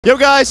Yo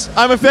guys,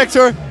 I'm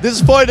Victor, this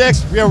is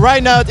Poidex. We are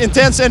right now at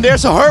Intense and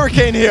there's a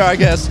hurricane here, I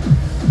guess.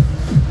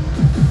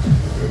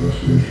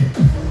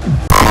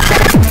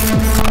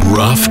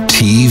 Rough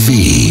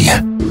TV.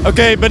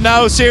 Okay, but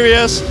now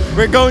serious.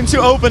 We're going to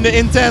open the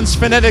Intense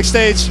Fnatic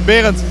stage.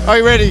 Berend, are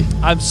you ready?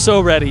 I'm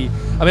so ready.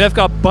 I mean, I've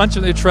got a bunch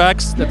of new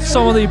tracks that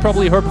some of you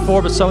probably heard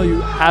before, but some of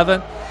you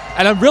haven't.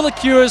 And I'm really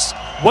curious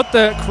what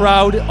the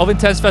crowd of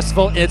Intense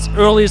Festival in its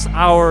earliest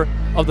hour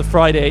of the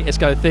Friday is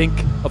going to think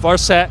of our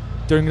set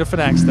during the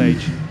Fnatic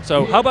stage.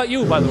 So how about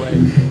you, by the way?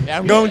 Yeah,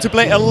 I'm going to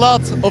play a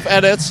lot of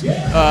edits.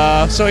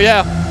 So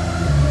yeah,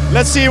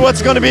 let's see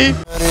what's gonna be.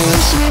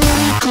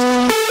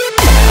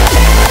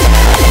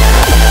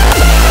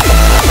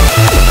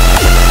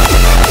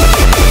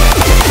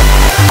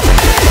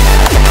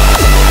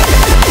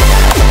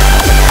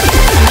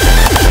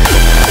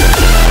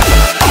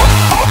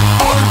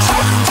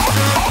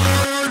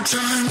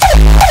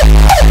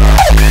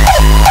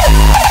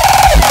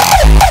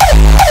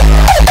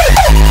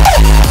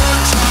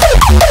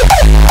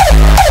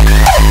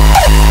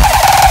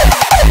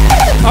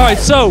 Alright,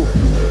 so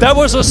that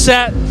was a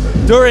set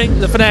during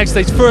the Fnatic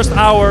stage first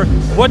hour.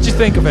 What'd you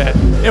think of it?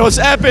 It was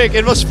epic,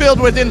 it was filled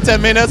within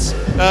 10 minutes.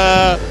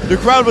 The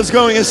crowd was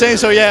going insane,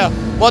 so yeah,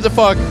 what the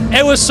fuck.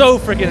 It was so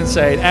freaking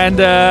insane,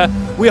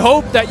 and we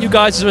hope that you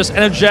guys are as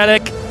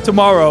energetic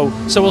tomorrow.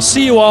 So we'll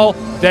see you all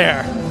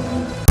there.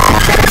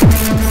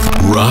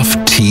 Rough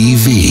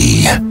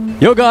TV.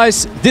 Yo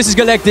guys, this is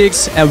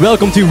Galactics and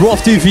welcome to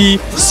Rough TV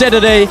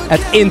Saturday at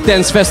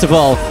Intense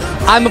Festival.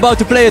 I'm about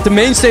to play at the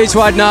main stage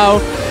right now.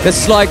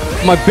 That's like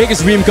my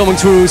biggest dream coming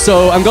true,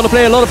 so I'm gonna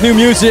play a lot of new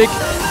music.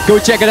 Go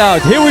check it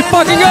out. Here we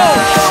fucking go!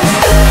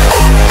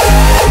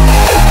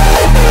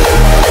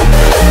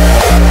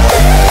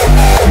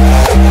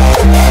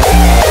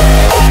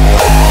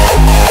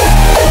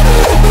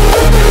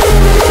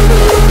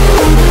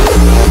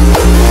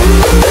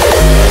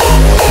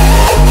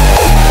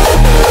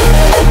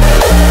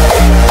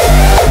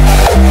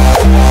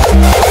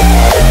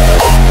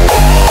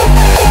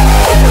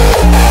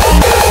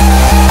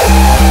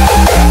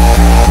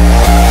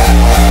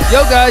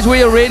 Yo guys,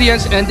 we are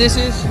Radiance and this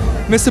is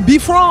Mr.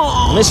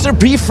 B-From! Mr.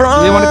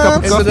 B-From! You want a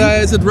cup of coffee?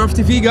 Is it Rough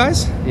TV,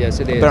 guys? Yes,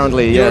 it is.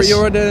 Apparently, yes.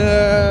 You're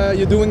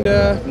doing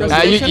the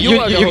presentation? You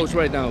are the host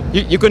right now.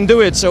 You can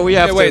do it, so we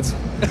have to. Wait.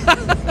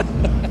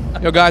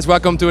 Yo guys,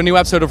 welcome to a new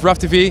episode of Rough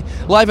TV.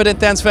 Live at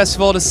Intense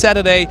Festival this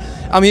Saturday.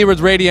 I'm here with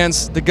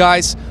Radiance, the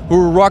guys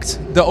who rocked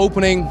the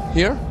opening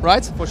here,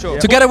 right? For sure.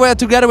 Together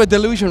with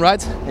Delusion,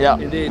 right? Yeah,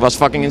 Indeed. it was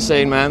fucking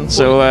insane, man.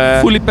 So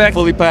fully packed.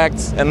 Fully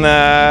packed. And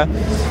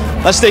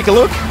let's take a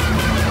look.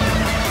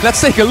 Let's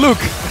take a look.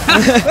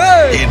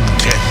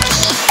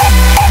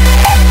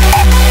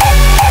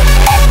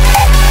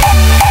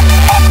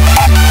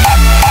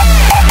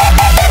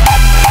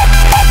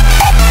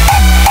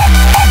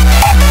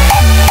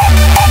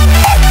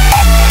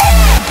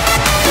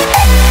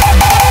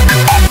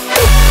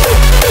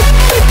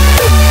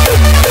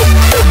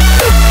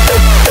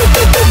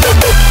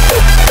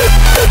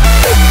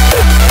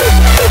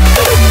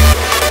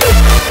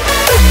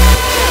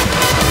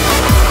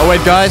 Oh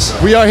wait guys,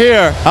 we are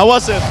here. How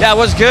was it? Yeah, it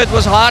was good, it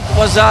was hot, it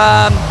was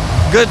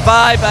good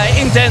vibe,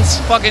 Intense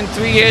fucking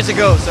 3 years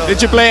ago. So.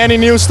 Did you play any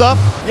new stuff?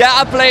 Yeah,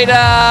 I played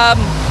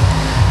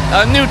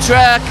a new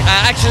track,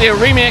 actually a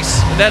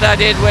remix that I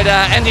did with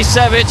Andy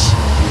Savage.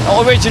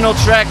 The original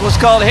track was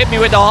called Hit Me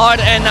With The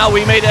Heart and now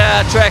we made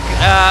a track,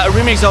 a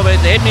remix of it,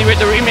 Hit Me With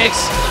The Remix,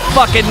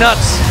 fucking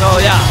nuts. So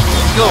yeah,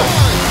 it's cool.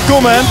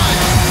 Cool man.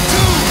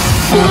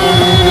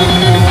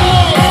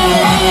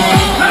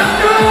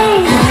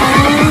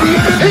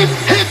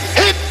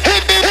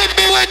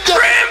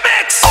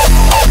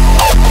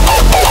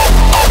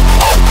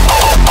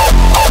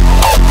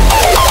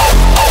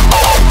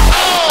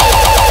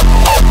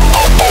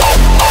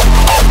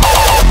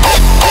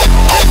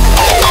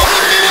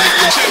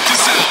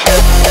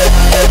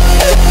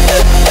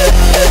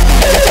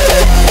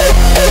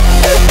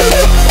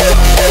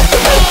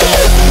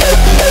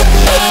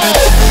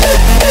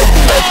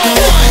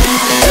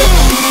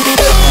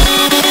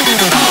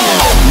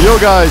 Yo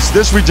guys,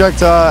 this is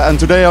Rejecta and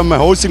today I'm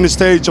hosting the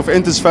stage of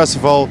Intense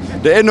Festival,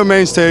 the indoor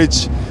main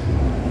stage.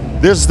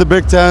 This is the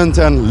big tent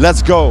and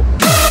let's go!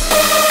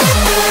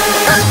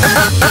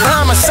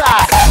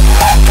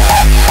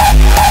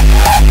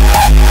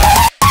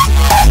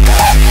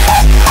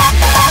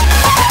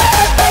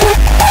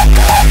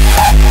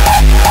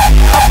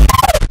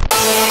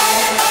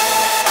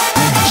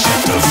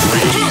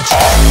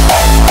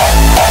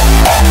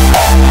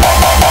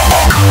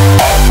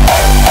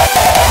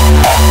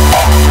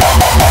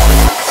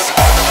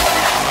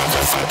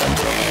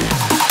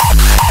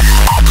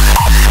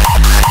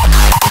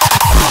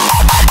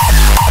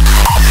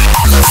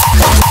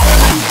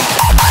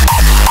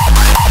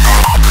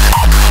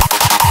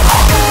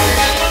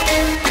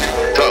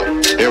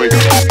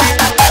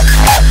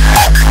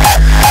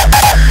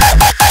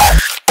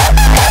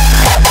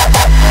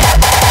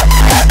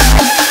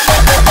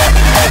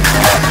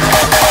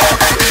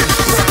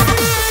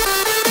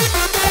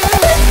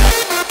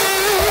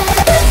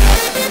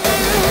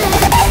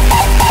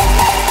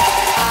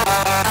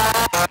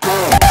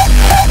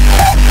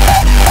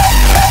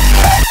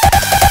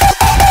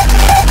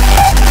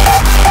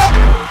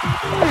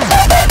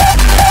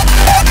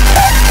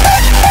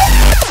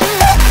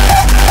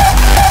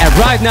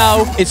 right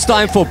now it's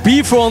time for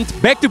B-Front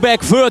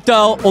back-to-back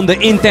Versatile on the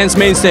Intense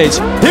main stage.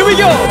 Here we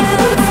go!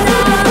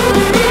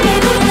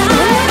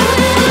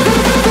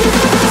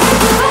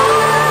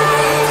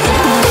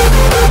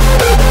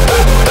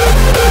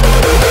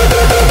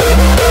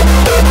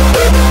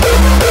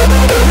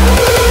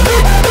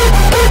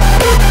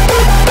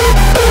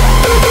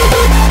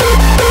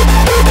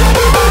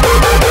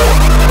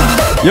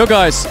 Yo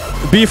guys,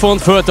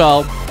 B-Front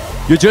Versatile.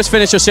 You just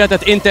finished your set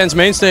at Intense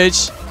main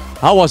stage.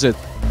 How was it?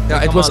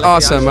 Yeah, it was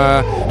awesome.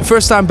 The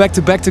first time back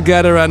to back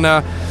together, and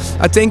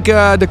I think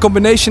the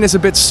combination is a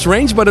bit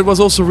strange, but it was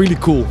also really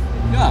cool.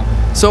 Yeah.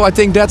 So I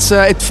think that's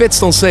it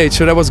fits on stage,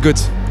 so that was good.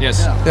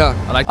 Yes. Yeah.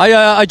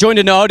 I joined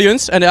in the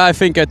audience and I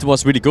think it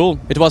was really cool.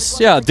 It was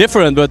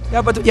different, but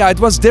it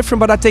was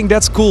different. But I think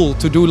that's cool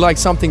to do like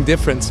something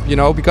different, you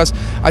know, because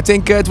I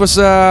think it was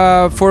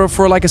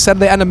for like a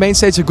Saturday and a main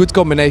stage a good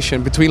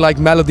combination between like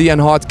melody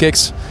and hard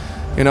kicks.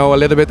 You know, a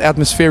little bit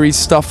atmospheric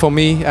stuff for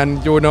me,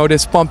 and you know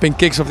this pumping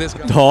kicks of this.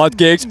 The hard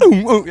kicks.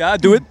 Yeah,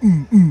 do it.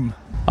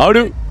 How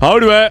do?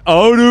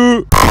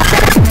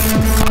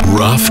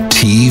 Rough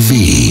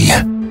TV.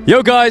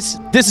 Yo guys,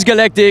 this is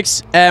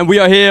Galactics and we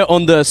are here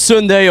on the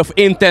Sunday of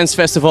Intense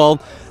Festival.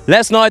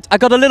 Last night I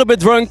got a little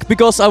bit drunk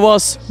because I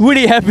was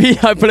really happy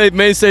I played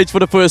main stage for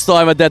the first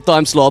time at that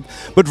time slot.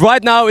 But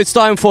right now it's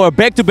time for a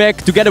back-to-back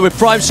together with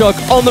Prime Shock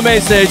on the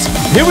main stage.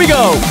 Here we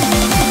go!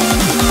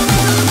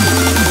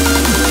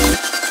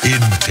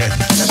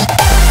 Intense.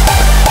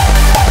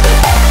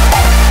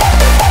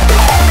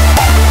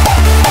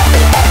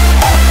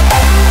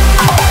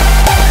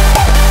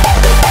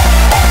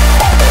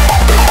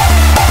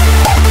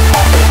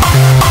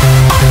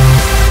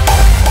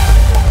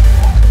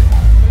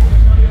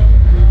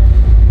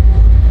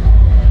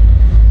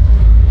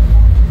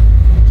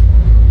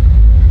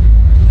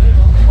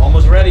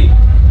 Almost ready.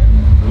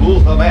 The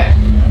Wolves are back.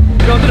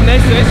 Go to the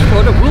main stage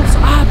for the Wolves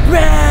are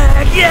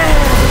back! Yeah!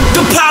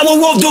 The power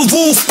of the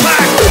wolf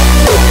pack.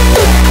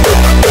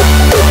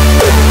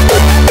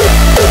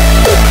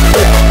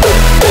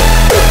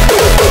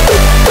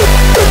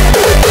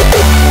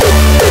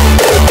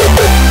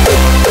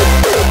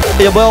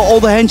 Je hebt wel al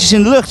de handjes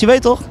in de lucht, je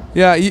weet toch?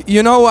 Yeah,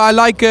 you know I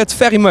like it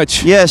very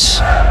much.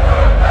 Yes.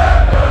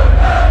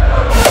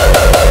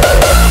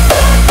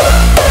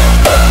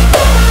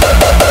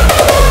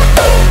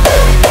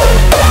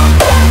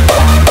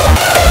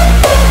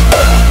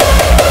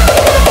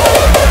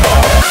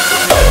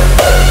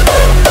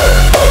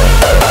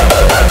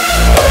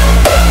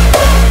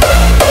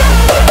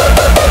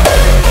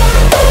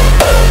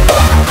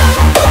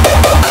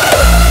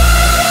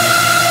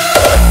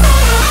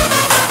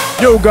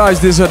 Yo guys,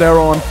 this is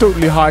Adero, I'm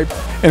totally hyped.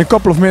 In a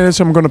couple of minutes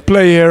I'm gonna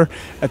play here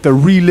at the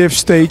Relive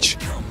stage.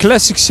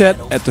 Classic set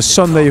at the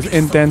Sunday of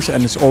Intense,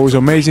 and it's always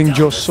amazing.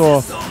 Just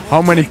saw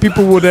how many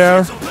people were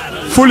there.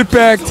 Fully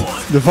packed,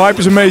 the vibe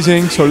is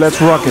amazing, so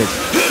let's rock it.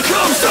 Here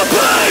comes the pain.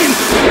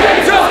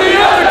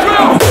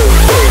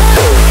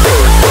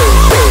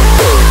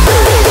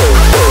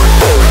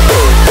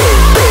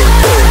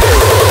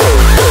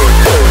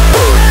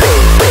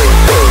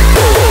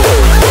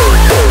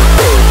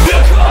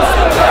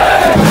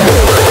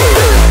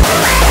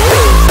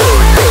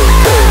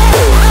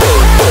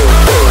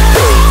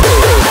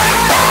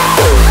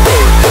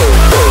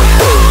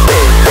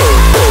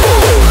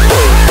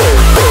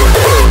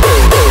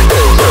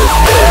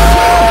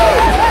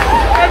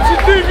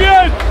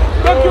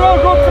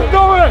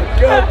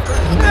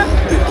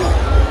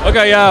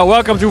 Okay, yeah,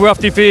 welcome to Rough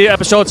TV,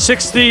 episode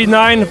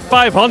 69,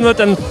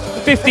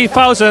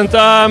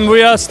 550,000.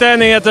 We are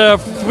standing at the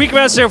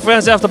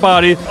Frequencerz after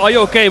party. Are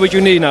you okay with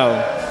your knee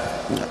now?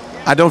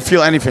 I don't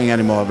feel anything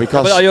anymore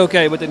because... But are you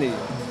okay with the knee?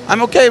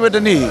 I'm okay with the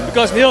knee.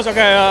 Because Niels,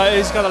 okay,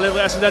 he's got a little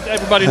accident,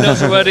 everybody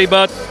knows already,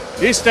 but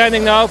he's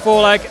standing now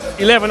for like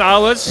 11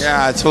 hours.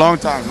 Yeah, it's a long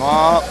time.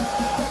 Well,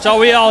 so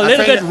we are a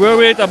little bit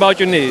worried about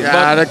your knee.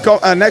 Yeah,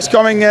 the next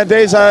coming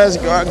days are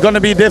going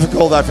to be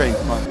difficult, I think.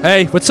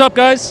 Hey, what's up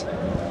guys?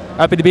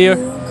 Happy to be here.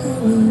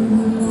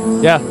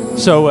 Yeah,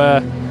 so,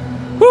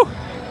 whew,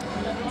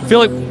 I feel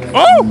like,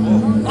 oh!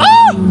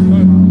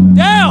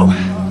 Down!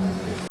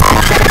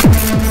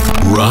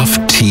 Rough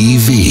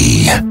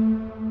TV.